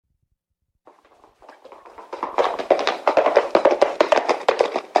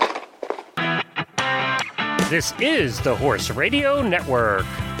This is the Horse Radio Network.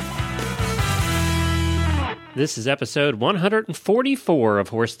 This is episode 144 of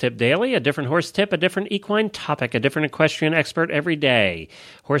Horse Tip Daily, a different horse tip, a different equine topic, a different equestrian expert every day.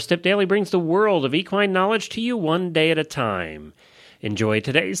 Horse Tip Daily brings the world of equine knowledge to you one day at a time. Enjoy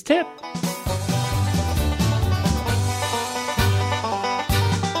today's tip.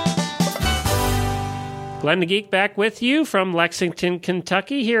 Glenn the Geek back with you from Lexington,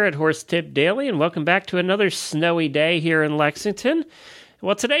 Kentucky, here at Horse Tip Daily, and welcome back to another snowy day here in Lexington.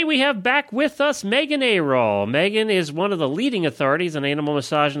 Well, today we have back with us Megan Ayrault. Megan is one of the leading authorities on animal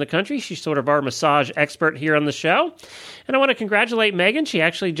massage in the country. She's sort of our massage expert here on the show. And I want to congratulate Megan. She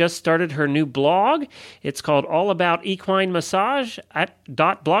actually just started her new blog. It's called All About Equine Massage at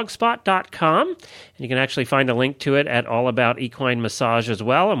 .blogspot.com. And you can actually find a link to it at All About Equine Massage as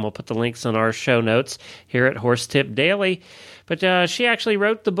well. And we'll put the links on our show notes here at Horse Tip Daily. But she actually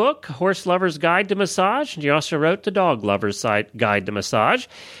wrote the book, Horse Lover's Guide to Massage, and she also wrote the Dog Lover's Guide to Massage.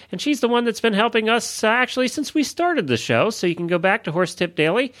 And she's the one that's been helping us actually since we started the show. So you can go back to Horse Tip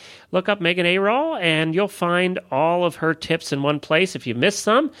Daily, look up Megan Ayrault, and you'll find all of her tips in one place. If you missed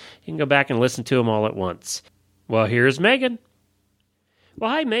some, you can go back and listen to them all at once. Well, here's Megan.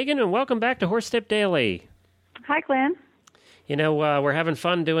 Well, hi, Megan, and welcome back to Horse Tip Daily. Hi, Glenn. You know, we're having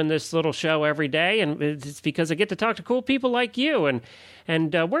fun doing this little show every day, and it's because I get to talk to cool people like you.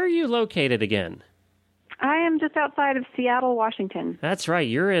 And where are you located again? I am just outside of Seattle, Washington. That's right.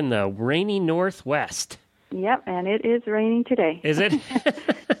 You're in the rainy Northwest. Yep, and it is raining today. Is it?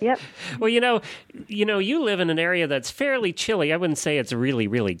 Yep. Well, you know, you live in an area that's fairly chilly. I wouldn't say it's really,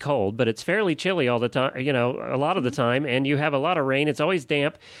 really cold, but it's fairly chilly all the time, a lot of the time, and you have a lot of rain. It's always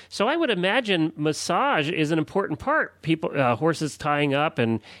damp. So I would imagine massage is an important part. Horses tying up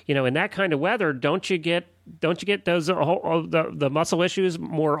and, in that kind of weather, don't you get those the muscle issues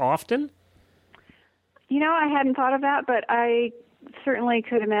more often? I hadn't thought of that, but I certainly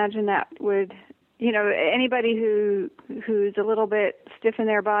could imagine that would anybody who's a little bit stiff in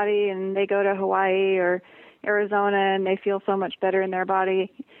their body and they go to Hawaii or Arizona and they feel so much better in their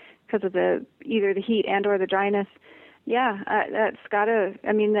body because of either the heat and or the dryness. Yeah, that's the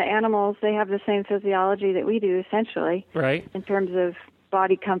animals, they have the same physiology that we do essentially. Right. In terms of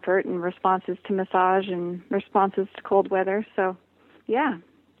body comfort and responses to massage and responses to cold weather. So, yeah.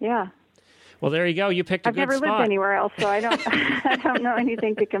 Well, there you go. You picked a good spot. I've never lived anywhere else, so I don't know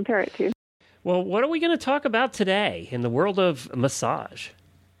anything to compare it to. Well, what are we going to talk about today in the world of massage?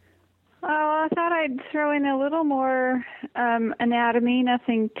 Oh, I thought I'd throw in a little more anatomy,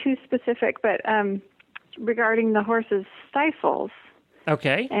 nothing too specific, but regarding the horse's stifles.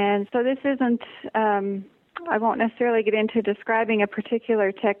 Okay. And so this isn't, I won't necessarily get into describing a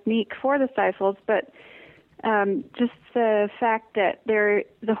particular technique for the stifles, but just the fact that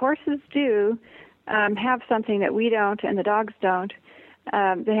the horses do have something that we don't and the dogs don't.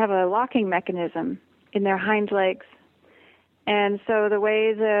 They have a locking mechanism in their hind legs. And so the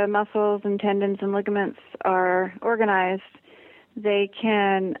way the muscles and tendons and ligaments are organized, they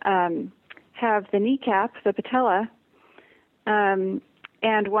can have the kneecap, the patella, and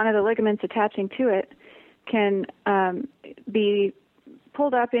one of the ligaments attaching to it can be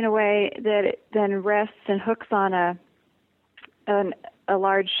pulled up in a way that it then rests and hooks on a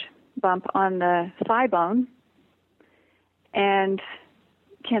large bump on the thigh bone and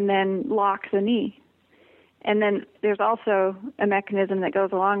can then lock the knee. And then there's also a mechanism that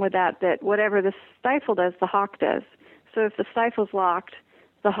goes along with that whatever the stifle does, the hock does. So if the stifle's locked,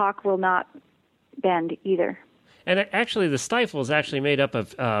 the hock will not bend either. And actually the stifle is actually made up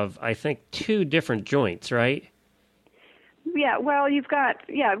of I think, two different joints, right? Yeah, you've got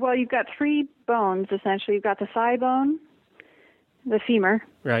three bones, essentially. You've got the thigh bone, the femur.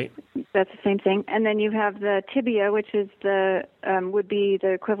 Right. That's the same thing. And then you have the tibia, which is would be the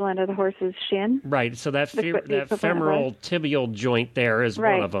equivalent of the horse's shin. Right. So that femoral tibial joint there is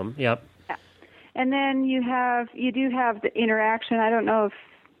one of them. Yep. Yeah. And then you do have the interaction. I don't know if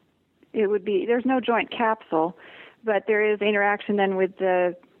it would be, there's no joint capsule, but there is interaction then with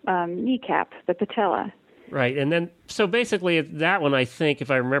the kneecap, the patella. Right, and then, so basically that one, I think, if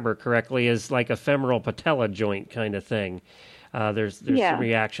I remember correctly, is like a femoral patella joint kind of thing. There's some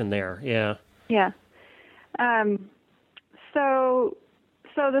reaction there, yeah. Yeah. So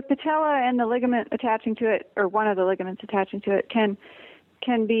the patella and the ligament attaching to it, or one of the ligaments attaching to it, can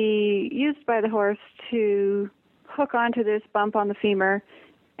be used by the horse to hook onto this bump on the femur,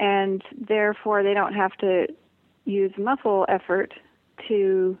 and therefore they don't have to use muscle effort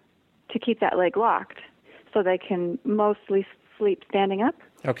to keep that leg locked. So they can mostly sleep standing up.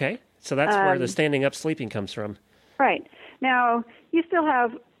 Okay, so that's where the standing up sleeping comes from. Right. Now, you still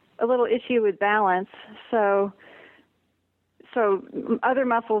have a little issue with balance. So other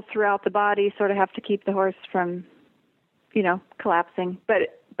muscles throughout the body sort of have to keep the horse from, collapsing.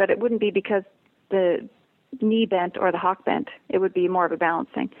 But it wouldn't be because the knee bent or the hock bent. It would be more of a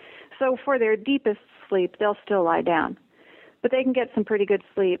balancing. So for their deepest sleep, they'll still lie down. But they can get some pretty good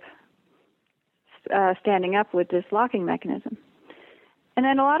sleep standing up with this locking mechanism. And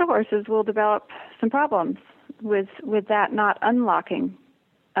then a lot of horses will develop some problems with that not unlocking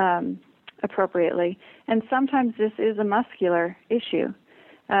appropriately. And sometimes this is a muscular issue.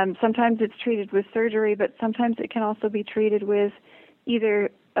 Sometimes it's treated with surgery, but sometimes it can also be treated with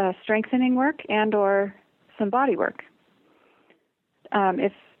either strengthening work and or some body work.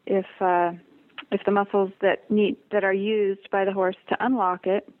 If the muscles that are used by the horse to unlock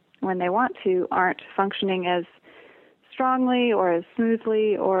it when they want to aren't functioning as strongly or as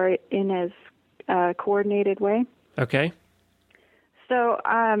smoothly or in as coordinated way. Okay. So,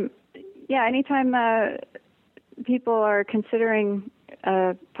 anytime people are considering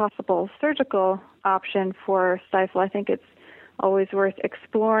a possible surgical option for stifle, I think it's always worth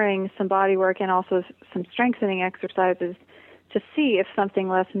exploring some body work and also some strengthening exercises to see if something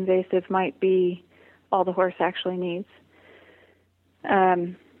less invasive might be all the horse actually needs.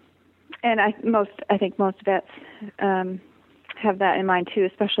 And I think most vets have that in mind too,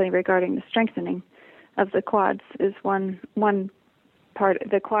 especially regarding the strengthening of the quads is one part.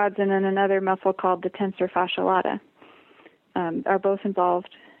 The quads and then another muscle called the tensor fasciae lata are both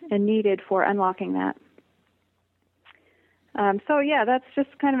involved and needed for unlocking that. That's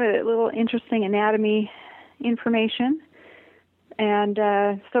just kind of a little interesting anatomy information. And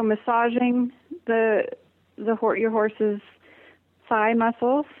so massaging your horse's thigh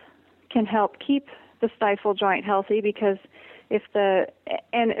muscles can help keep the stifle joint healthy because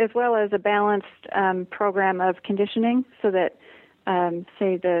and as well as a balanced program of conditioning so that,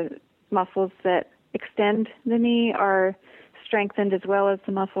 say, the muscles that extend the knee are strengthened as well as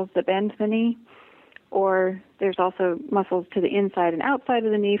the muscles that bend the knee. Or there's also muscles to the inside and outside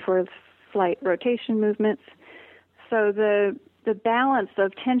of the knee for slight rotation movements. So the balance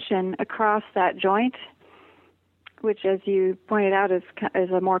of tension across that joint, which, as you pointed out, is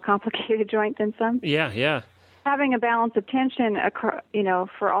a more complicated joint than some. Yeah. Having a balance of tension,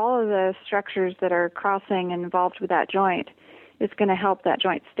 for all of the structures that are crossing and involved with that joint, is going to help that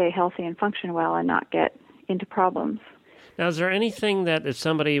joint stay healthy and function well and not get into problems. Now, is there anything that if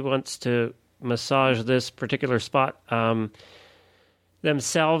somebody wants to massage this particular spot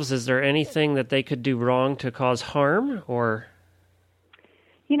themselves, is there anything that they could do wrong to cause harm? Or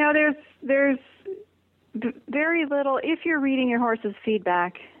there's very little. If you're reading your horse's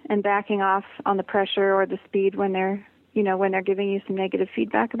feedback and backing off on the pressure or the speed when they're giving you some negative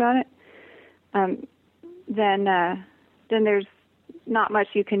feedback about it, then there's not much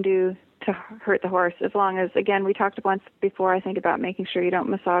you can do to hurt the horse, as long as, again, we talked once before, I think, about making sure you don't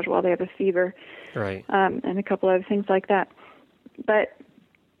massage while they have a fever, right? And a couple other things like that. But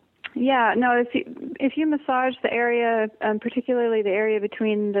if you massage the area, particularly the area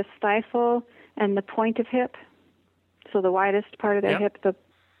between the stifle and the point of hip, so the widest part of their hip,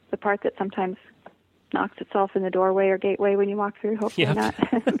 the part that sometimes knocks itself in the doorway or gateway when you walk through, hopefully not.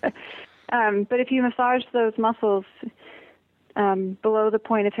 But if you massage those muscles below the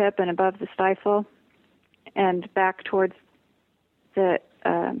point of hip and above the stifle and back towards the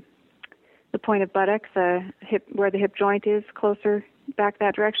point of buttocks, hip where the hip joint is, closer back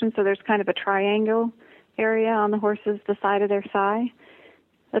that direction, so there's kind of a triangle area on the side of their thigh.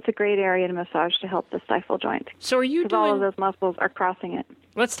 That's a great area to massage to help the stifle joint. So are you doing... all of those muscles are crossing it.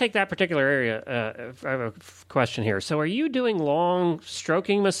 Let's take that particular area. I have a question here. So are you doing long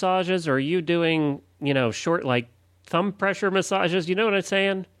stroking massages, or are you doing, short, like thumb pressure massages? You know what I'm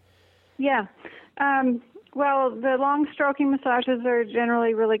saying? Yeah. Well, the long stroking massages are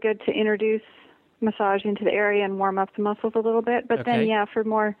generally really good to introduce massage into the area and warm up the muscles a little bit. But then, for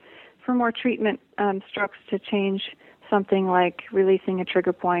more treatment strokes to change something like releasing a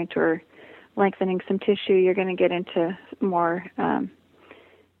trigger point or lengthening some tissue, you're going to get into more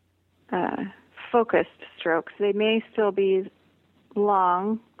focused strokes. They may still be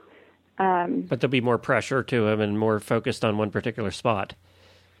long, but there'll be more pressure to them and more focused on one particular spot.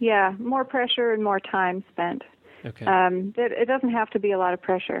 Yeah, more pressure and more time spent. Okay. It doesn't have to be a lot of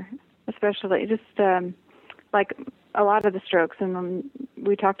pressure, especially just like a lot of the strokes. And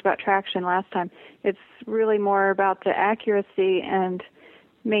we talked about traction last time. It's really more about the accuracy and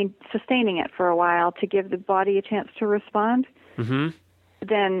sustaining it for a while to give the body a chance to respond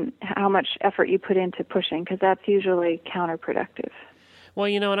than how much effort you put into pushing, because that's usually counterproductive. Well,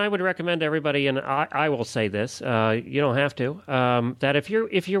 and I would recommend everybody, and I will say this, you don't have to, that if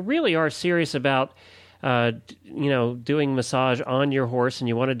you really are serious about doing massage on your horse and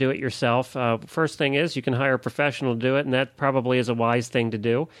you want to do it yourself, first thing is you can hire a professional to do it, and that probably is a wise thing to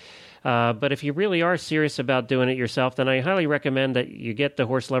do. But if you really are serious about doing it yourself, then I highly recommend that you get the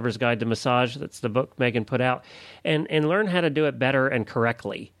Horse Lover's Guide to Massage. That's the book Megan put out, and learn how to do it better and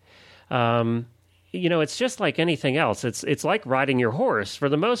correctly. It's just like anything else. It's like riding your horse. For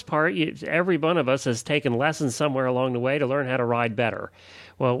the most part, every one of us has taken lessons somewhere along the way to learn how to ride better.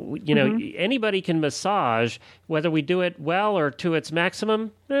 Well, anybody can massage, whether we do it well or to its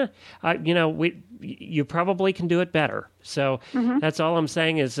maximum. You probably can do it better. So that's all I'm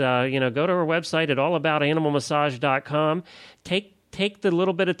saying is, go to our website at allaboutanimalmassage.com. Take the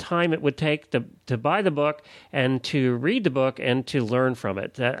little bit of time it would take to buy the book and to read the book and to learn from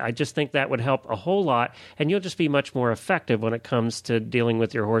it. I just think that would help a whole lot, and you'll just be much more effective when it comes to dealing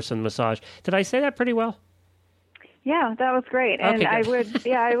with your horse and massage. Did I say that pretty well? Yeah, that was great. And okay,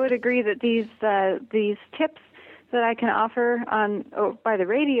 I would agree that these tips that I can offer by the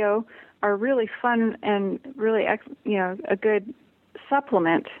radio are really fun and really a good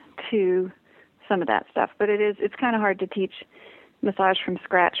supplement to some of that stuff. But it's kind of hard to teach massage from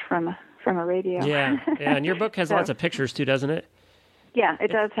scratch from a radio. Yeah, and your book has lots of pictures too, doesn't it? Yeah,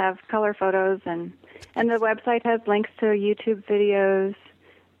 it does have color photos, and the website has links to YouTube videos,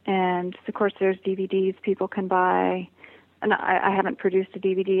 and of course there's DVDs people can buy. And I haven't produced a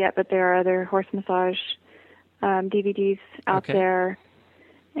DVD yet, but there are other horse massage DVDs out there.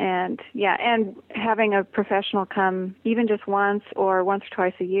 And and having a professional come even just once or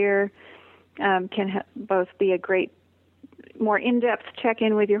twice a year can both be a great, more in-depth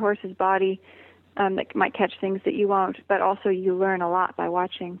check-in with your horse's body that might catch things that you won't, but also you learn a lot by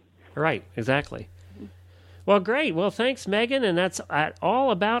watching. Right, exactly. Well, great. Well, thanks, Megan, and that's at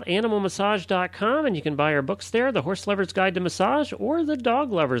allaboutanimalmassage.com, and you can buy our books there, The Horse Lover's Guide to Massage or The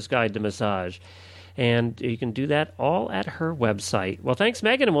Dog Lover's Guide to Massage. And you can do that all at her website. Well, thanks,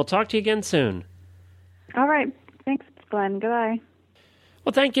 Megan, and we'll talk to you again soon. All right. Thanks, Glenn. Goodbye.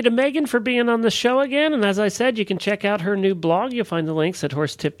 Well, thank you to Megan for being on the show again. And as I said, you can check out her new blog. You'll find the links at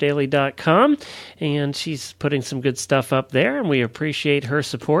horsetipdaily.com. And she's putting some good stuff up there. And we appreciate her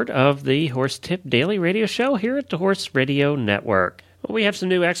support of the Horse Tip Daily radio show here at the Horse Radio Network. Well, we have some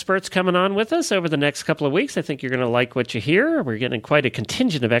new experts coming on with us over the next couple of weeks. I think you're going to like what you hear. We're getting quite a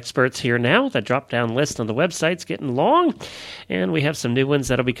contingent of experts here now. The drop-down list on the website's getting long, and we have some new ones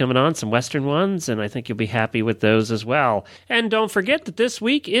that'll be coming on, some Western ones, and I think you'll be happy with those as well. And don't forget that this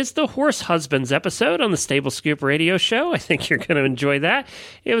week is the Horse Husbands episode on the Stable Scoop radio show. I think you're going to enjoy that.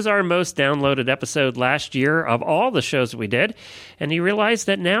 It was our most downloaded episode last year of all the shows that we did, and you realize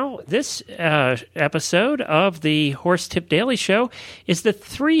that now this episode of the Horse Tip Daily show is the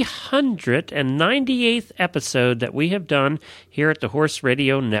 398th episode that we have done here at the Horse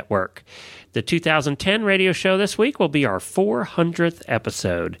Radio Network. The 2010 radio show this week will be our 400th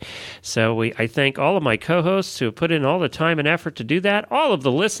episode. So I thank all of my co-hosts who have put in all the time and effort to do that, all of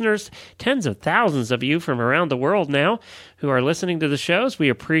the listeners, tens of thousands of you from around the world now who are listening to the shows. We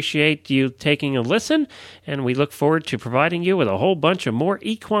appreciate you taking a listen, and we look forward to providing you with a whole bunch of more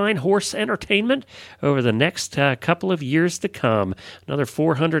equine horse entertainment over the next couple of years to come. Another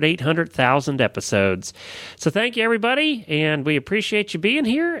 400, 800,000 episodes. So thank you, everybody, and we appreciate you being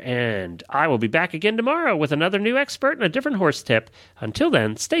here, and I will be back again tomorrow with another new expert and a different horse tip. Until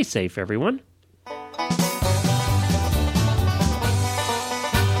then, stay safe, everyone.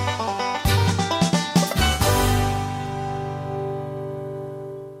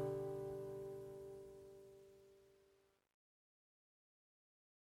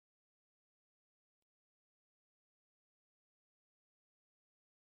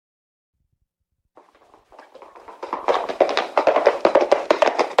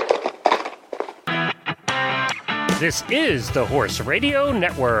 This is the Horse Radio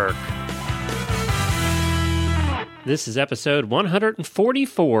Network. This is episode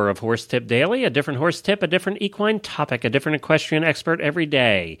 144 of Horse Tip Daily, a different horse tip, a different equine topic, a different equestrian expert every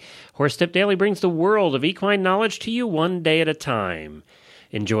day. Horse Tip Daily brings the world of equine knowledge to you one day at a time.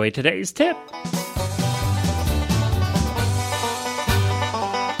 Enjoy today's tip.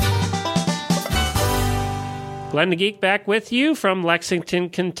 Glenn the Geek back with you from Lexington,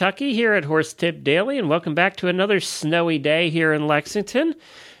 Kentucky, here at Horse Tip Daily, and welcome back to another snowy day here in Lexington.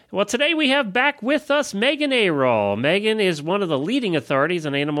 Well, today we have back with us Megan Ayrault. Megan is one of the leading authorities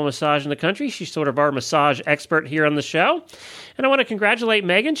on animal massage in the country. She's sort of our massage expert here on the show. And I want to congratulate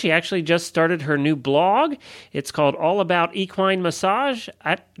Megan. She actually just started her new blog. It's called All About Equine Massage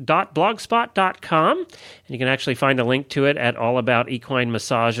at .blogspot.com. And you can actually find a link to it at All About Equine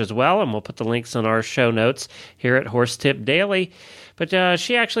Massage as well. And we'll put the links on our show notes here at Horse Tip Daily. But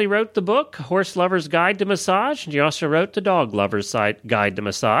she actually wrote the book, Horse Lover's Guide to Massage, and she also wrote the Dog Lover's Guide to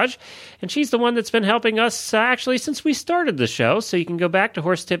Massage. And she's the one that's been helping us actually since we started the show. So you can go back to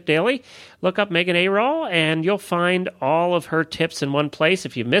Horse Tip Daily, look up Megan Ayrault, and you'll find all of her tips in one place.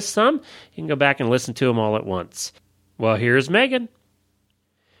 If you missed some, you can go back and listen to them all at once. Well, here's Megan.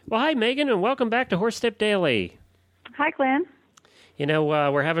 Well, hi, Megan, and welcome back to Horse Tip Daily. Hi, Glenn. You know,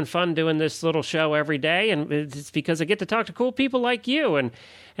 we're having fun doing this little show every day, and it's because I get to talk to cool people like you.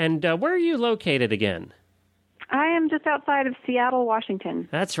 And where are you located again? I am just outside of Seattle, Washington.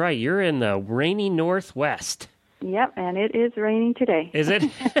 That's right. You're in the rainy Northwest. Yep, and it is raining today. Is it?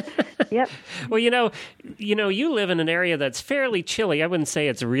 Yep. Well, you live in an area that's fairly chilly. I wouldn't say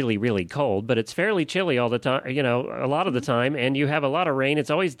it's really, really cold, but it's fairly chilly all the time, a lot of the time, and you have a lot of rain. It's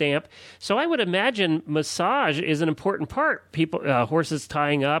always damp. So I would imagine massage is an important part. Horses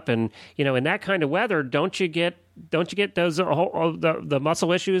tying up and, in that kind of weather, don't you get those the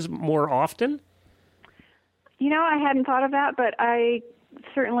muscle issues more often? I hadn't thought of that, but I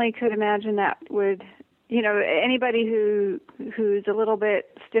certainly could imagine that would anybody who's a little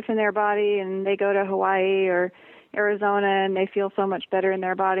bit stiff in their body and they go to Hawaii or Arizona and they feel so much better in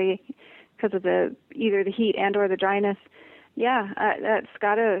their body because of either the heat and or the dryness. Yeah, that's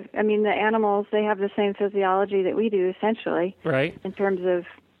the animals, they have the same physiology that we do essentially. Right. In terms of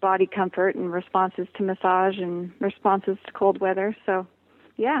body comfort and responses to massage and responses to cold weather. So,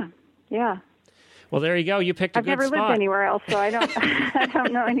 yeah. Well, there you go. You picked a good spot. I've never lived anywhere else, so I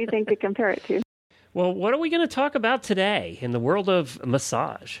don't know anything to compare it to. Well, what are we going to talk about today in the world of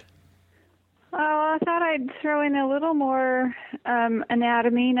massage? Oh, I thought I'd throw in a little more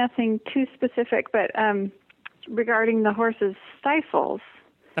anatomy, nothing too specific, but regarding the horse's stifles.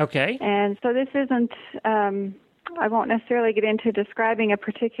 Okay. And so this isn't, I won't necessarily get into describing a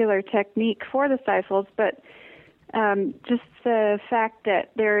particular technique for the stifles, but just the fact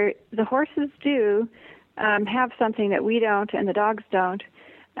that the horses do have something that we don't and the dogs don't.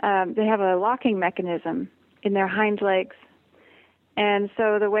 They have a locking mechanism in their hind legs. And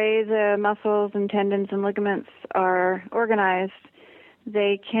so the way the muscles and tendons and ligaments are organized,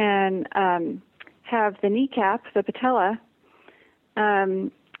 they can have the kneecap, the patella,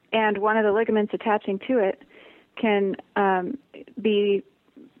 and one of the ligaments attaching to it can be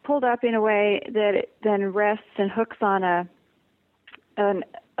pulled up in a way that it then rests and hooks on a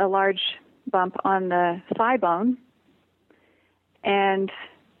large bump on the thigh bone and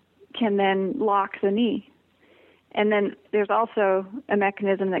can then lock the knee. And then there's also a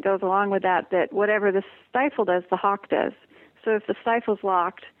mechanism that goes along with that whatever the stifle does, the hock does. So if the stifle's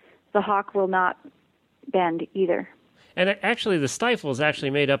locked, the hock will not bend either. And actually, the stifle is actually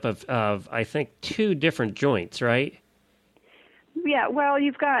made up of I think, two different joints, right? Yeah,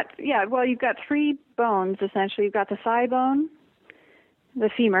 you've got three bones, essentially. You've got the thigh bone, the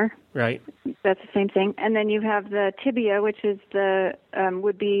femur. Right. That's the same thing. And then you have the tibia, which is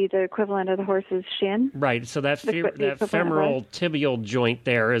would be the equivalent of the horse's shin. Right. So that femoral tibial joint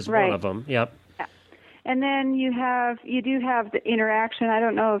there is one of them. Yep. Yeah. And then you do have the interaction. I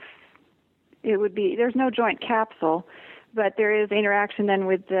don't know if it would be, there's no joint capsule, but there is interaction then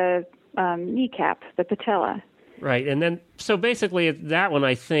with the kneecap, the patella. Right, and then, so basically that one,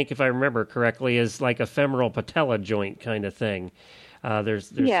 I think, if I remember correctly, is like a femoral patella joint kind of thing. There's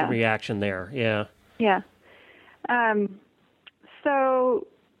some reaction there, yeah. Yeah. So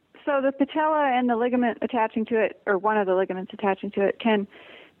the patella and the ligament attaching to it, or one of the ligaments attaching to it,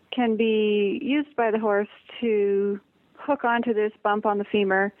 can be used by the horse to hook onto this bump on the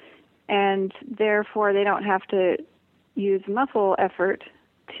femur, and therefore they don't have to use muscle effort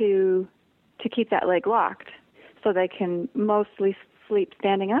to keep that leg locked. So they can mostly sleep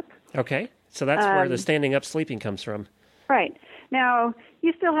standing up. Okay, so that's where the standing up sleeping comes from. Right. Now,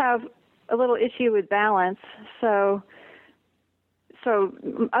 you still have a little issue with balance, so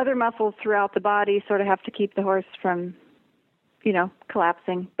other muscles throughout the body sort of have to keep the horse from,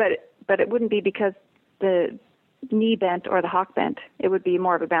 collapsing. But it wouldn't be because the knee bent or the hock bent. It would be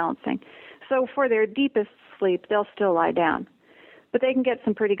more of a balancing. So for their deepest sleep, they'll still lie down. But they can get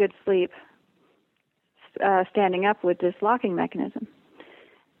some pretty good sleep standing up with this locking mechanism.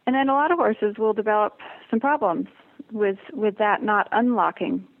 And then a lot of horses will develop some problems with that not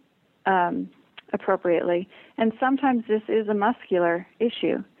unlocking appropriately. And sometimes this is a muscular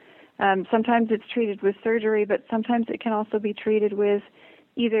issue. Sometimes it's treated with surgery, but sometimes it can also be treated with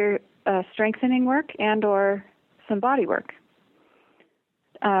either strengthening work and or some body work.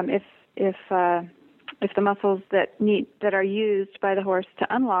 if the muscles that are used by the horse to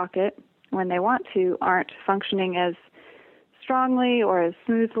unlock it when they want to aren't functioning as strongly or as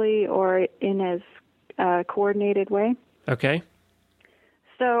smoothly or in as coordinated way. Okay.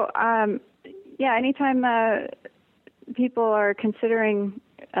 So, anytime people are considering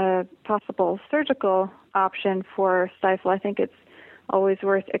a possible surgical option for stifle, I think it's always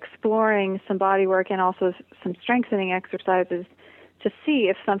worth exploring some body work and also some strengthening exercises to see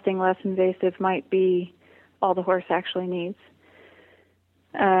if something less invasive might be all the horse actually needs.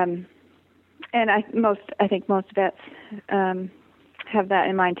 And I think most vets have that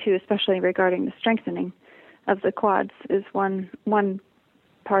in mind too, especially regarding the strengthening of the quads. Is one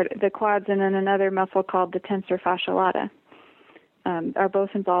part, the quads, and then another muscle called the tensor fasciae lata are both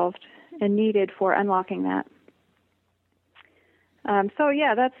involved and needed for unlocking that.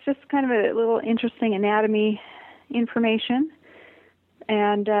 That's just kind of a little interesting anatomy information.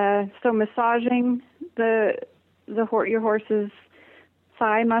 And so massaging your horse's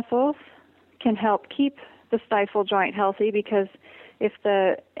thigh muscles can help keep the stifle joint healthy, because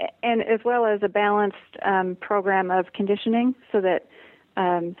and as well as a balanced program of conditioning, so that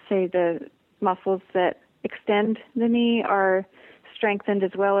say the muscles that extend the knee are strengthened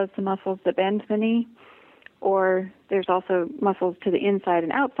as well as the muscles that bend the knee, or there's also muscles to the inside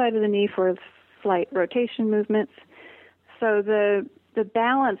and outside of the knee for slight rotation movements. So the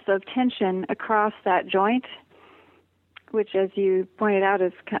balance of tension across that joint, which, as you pointed out,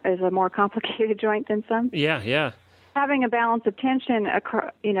 is a more complicated joint than some. Yeah. Having a balance of tension,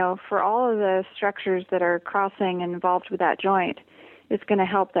 for all of the structures that are crossing and involved with that joint, is going to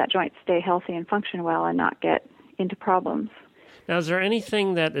help that joint stay healthy and function well and not get into problems. Now, is there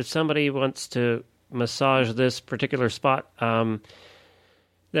anything that if somebody wants to massage this particular spot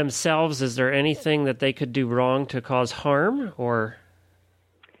themselves, is there anything that they could do wrong to cause harm, or?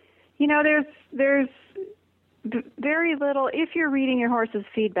 There's very little. If you're reading your horse's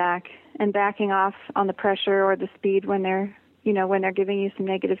feedback and backing off on the pressure or the speed when they're giving you some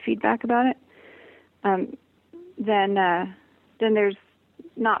negative feedback about it, then there's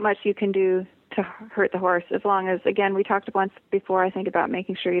not much you can do to hurt the horse, as long as, again, we talked once before, I think, about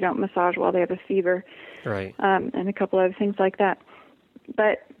making sure you don't massage while they have a fever, right? And a couple other things like that.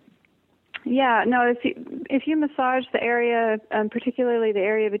 But if you massage the area, particularly the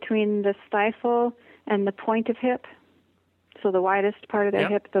area between the stifle and the point of hip, so the widest part of their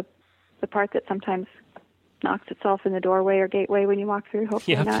hip, the part that sometimes knocks itself in the doorway or gateway when you walk through,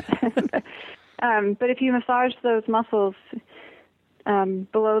 hopefully not. But if you massage those muscles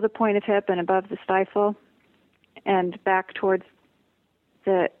below the point of hip and above the stifle and back towards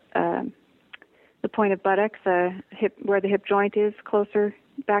the point of buttocks, hip, where the hip joint is, closer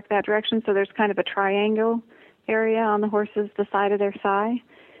back that direction, so there's kind of a triangle area on the side of their thigh.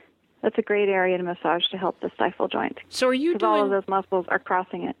 That's a great area to massage to help the stifle joint. So are you doing... all of those muscles are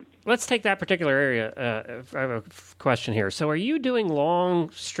crossing it. Let's take that particular area. I have a question here. So are you doing long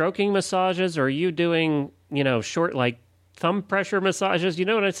stroking massages, or are you doing, short, like thumb pressure massages? You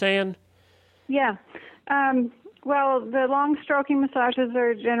know what I'm saying? Yeah. Well, the long stroking massages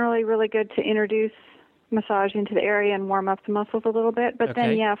are generally really good to introduce massage into the area and warm up the muscles a little bit. But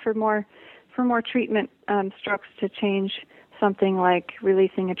then, for more treatment strokes to change something like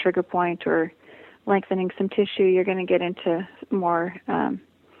releasing a trigger point or lengthening some tissue, you're going to get into more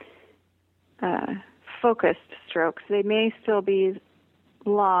focused strokes. They may still be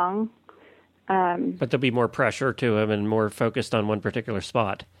long, but there'll be more pressure to them and more focused on one particular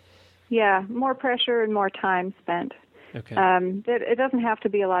spot. Yeah, more pressure and more time spent. Okay. It doesn't have to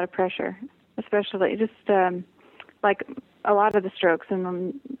be a lot of pressure, especially just like a lot of the strokes.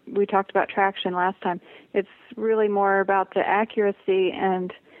 And we talked about traction last time. It's really more about the accuracy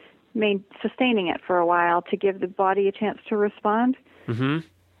and sustaining it for a while to give the body a chance to respond,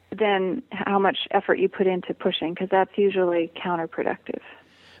 than how much effort you put into pushing, because that's usually counterproductive.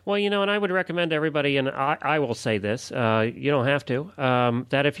 Well, and I would recommend everybody, and I will say this, you don't have to,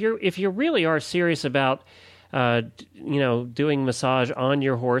 that if you really are serious about, doing massage on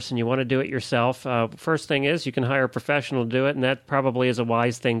your horse and you want to do it yourself, first thing is you can hire a professional to do it, and that probably is a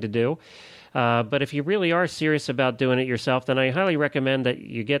wise thing to do. But if you really are serious about doing it yourself, then I highly recommend that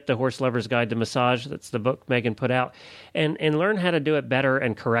you get the Horse Lover's Guide to Massage. That's the book Megan put out, and learn how to do it better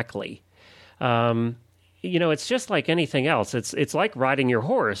and correctly. It's just like anything else. It's like riding your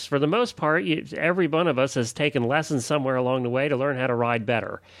horse. For the most part, every one of us has taken lessons somewhere along the way to learn how to ride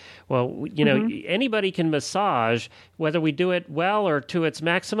better. Well, anybody can massage, whether we do it well or to its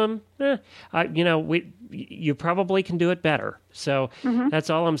maximum. You probably can do it better. So that's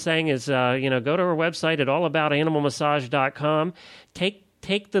all I'm saying is, go to our website at allaboutanimalmassage.com. Take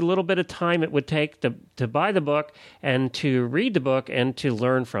take the little bit of time it would take to buy the book and to read the book and to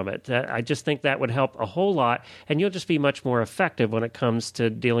learn from it. I just think that would help a whole lot, and you'll just be much more effective when it comes to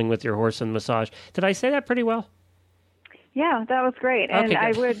dealing with your horse and massage. Did I say that pretty well? Yeah, that was great. And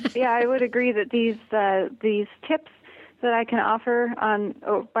okay, I would agree that these tips that I can offer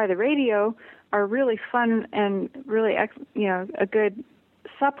by the radio are really fun and really a good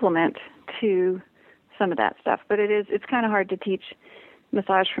supplement to some of that stuff. But it's kind of hard to teach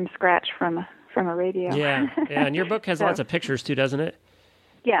massage from scratch from a radio. Yeah, and your book has lots of pictures too, doesn't it?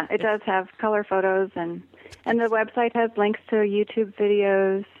 Yeah, it does have color photos, and the website has links to YouTube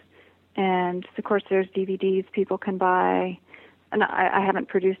videos. And, of course, there's DVDs people can buy. And I haven't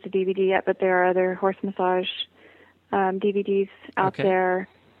produced a DVD yet, but there are other horse massage DVDs out there.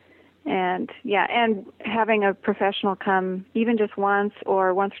 And, and having a professional come even just once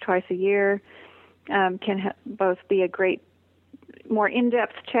or twice a year can both be a great, more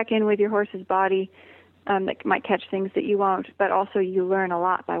in-depth check-in with your horse's body that might catch things that you won't, but also you learn a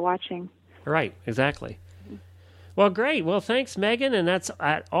lot by watching. Right, exactly. Well, great. Well, thanks, Megan. And that's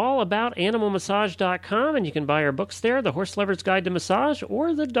all about animalmassage.com. And you can buy our books there, The Horse Lover's Guide to Massage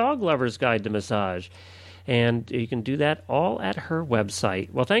or The Dog Lover's Guide to Massage. And you can do that all at her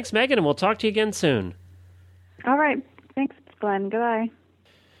website. Well, thanks, Megan, and we'll talk to you again soon. All right. Thanks, Glenn. Goodbye.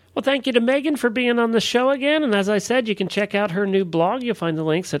 Well, thank you to Megan for being on the show again. And as I said, you can check out her new blog. You'll find the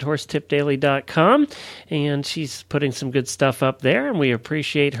links at horsetipdaily.com. And she's putting some good stuff up there. And we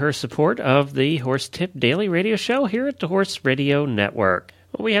appreciate her support of the Horse Tip Daily radio show here at the Horse Radio Network.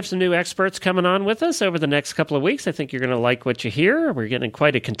 Well, we have some new experts coming on with us over the next couple of weeks. I think you're going to like what you hear. We're getting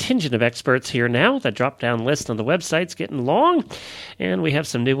quite a contingent of experts here now. The drop-down list on the website's getting long, and we have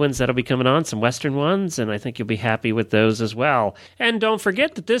some new ones that'll be coming on, some Western ones, and I think you'll be happy with those as well. And don't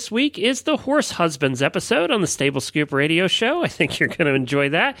forget that this week is the Horse Husbands episode on the Stable Scoop radio show. I think you're going to enjoy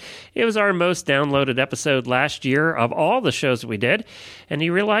that. It was our most downloaded episode last year of all the shows that we did, and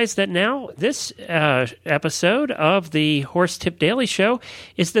you realize that now this episode of the Horse Tip Daily show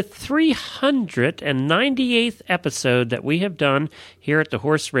is the 398th episode that we have done here at the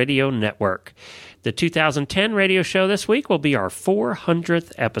Horse Radio Network. The 2010 radio show this week will be our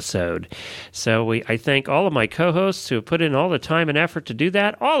 400th episode. So I thank all of my co-hosts who have put in all the time and effort to do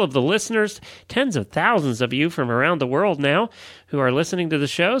that, all of the listeners, tens of thousands of you from around the world now who are listening to the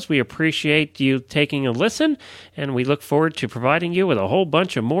shows. We appreciate you taking a listen, and we look forward to providing you with a whole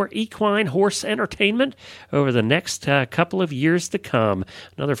bunch of more equine horse entertainment over the next couple of years to come.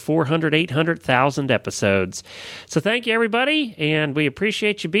 Another 400, 800,000 episodes. So thank you, everybody, and we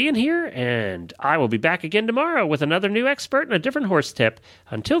appreciate you being here, and I will be back again tomorrow with another new expert and a different horse tip.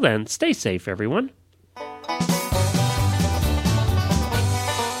 Until then, stay safe, everyone.